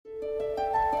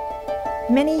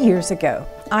Many years ago,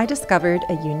 I discovered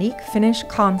a unique Finnish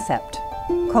concept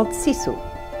called Sisu.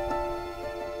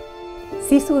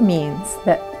 Sisu means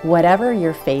that whatever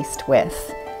you're faced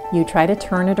with, you try to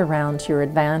turn it around to your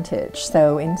advantage.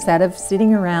 So instead of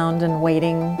sitting around and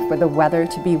waiting for the weather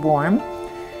to be warm,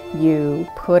 you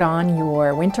put on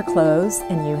your winter clothes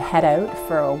and you head out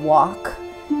for a walk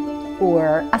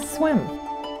or a swim.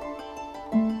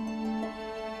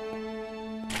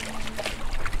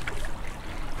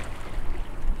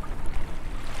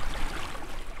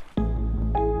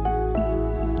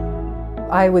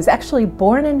 I was actually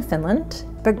born in Finland,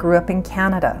 but grew up in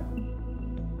Canada.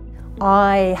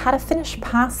 I had a Finnish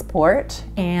passport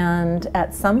and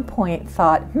at some point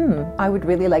thought, I would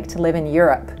really like to live in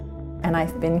Europe. And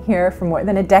I've been here for more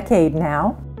than a decade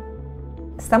now.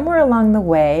 Somewhere along the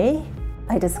way,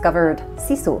 I discovered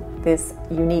Sisu, this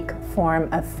unique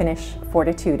form of Finnish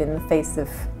fortitude in the face of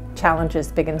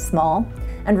challenges big and small,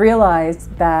 and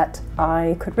realized that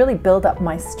I could really build up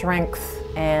my strength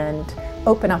and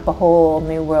open up a whole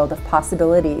new world of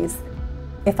possibilities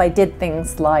if I did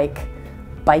things like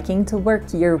biking to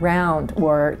work year-round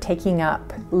or taking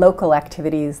up local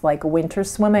activities like winter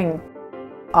swimming.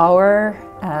 Our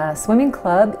swimming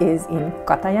club is in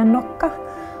Katja,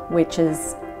 which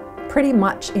is pretty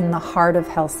much in the heart of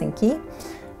Helsinki.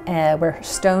 We're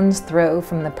stone's throw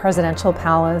from the presidential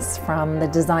palace, from the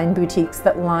design boutiques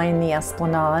that line the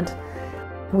esplanade.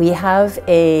 We have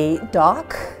a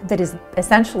dock that is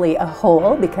essentially a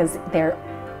hole because there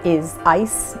is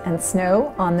ice and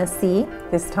snow on the sea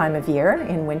this time of year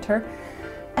in winter,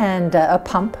 and a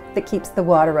pump that keeps the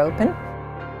water open.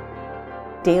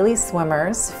 Daily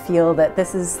swimmers feel that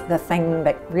this is the thing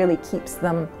that really keeps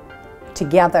them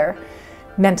together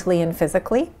mentally and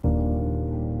physically.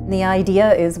 The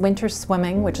idea is winter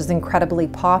swimming, which is incredibly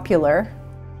popular.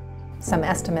 Some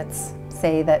estimates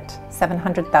say that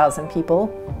 700,000 people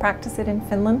practice it in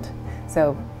Finland,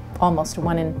 so almost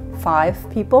 1 in 5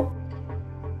 people.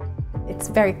 It's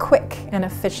a very quick and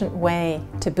efficient way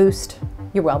to boost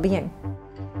your well-being.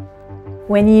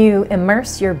 When you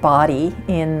immerse your body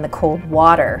in the cold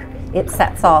water, it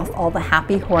sets off all the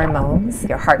happy hormones.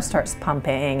 Your heart starts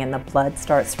pumping and the blood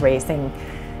starts racing,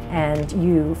 and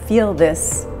you feel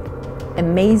this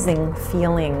amazing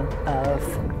feeling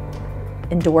of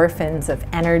endorphins, of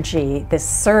energy, this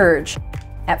surge.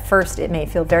 At first it may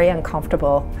feel very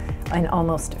uncomfortable and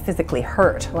almost physically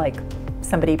hurt, like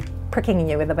somebody pricking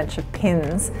you with a bunch of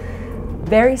pins.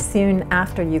 Very soon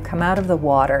after you come out of the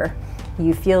water,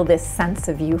 you feel this sense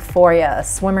of euphoria, a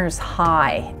swimmer's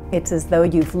high. It's as though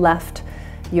you've left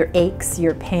your aches,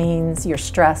 your pains, your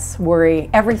stress, worry,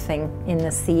 everything in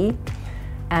the sea.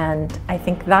 And I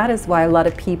think that is why a lot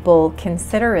of people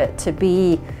consider it to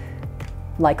be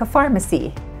like a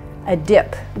pharmacy. A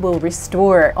dip will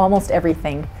restore almost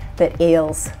everything that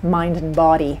ails mind and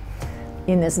body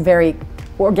in this very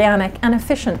organic and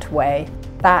efficient way.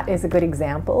 That is a good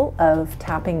example of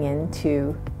tapping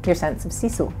into your sense of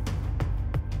Sisu.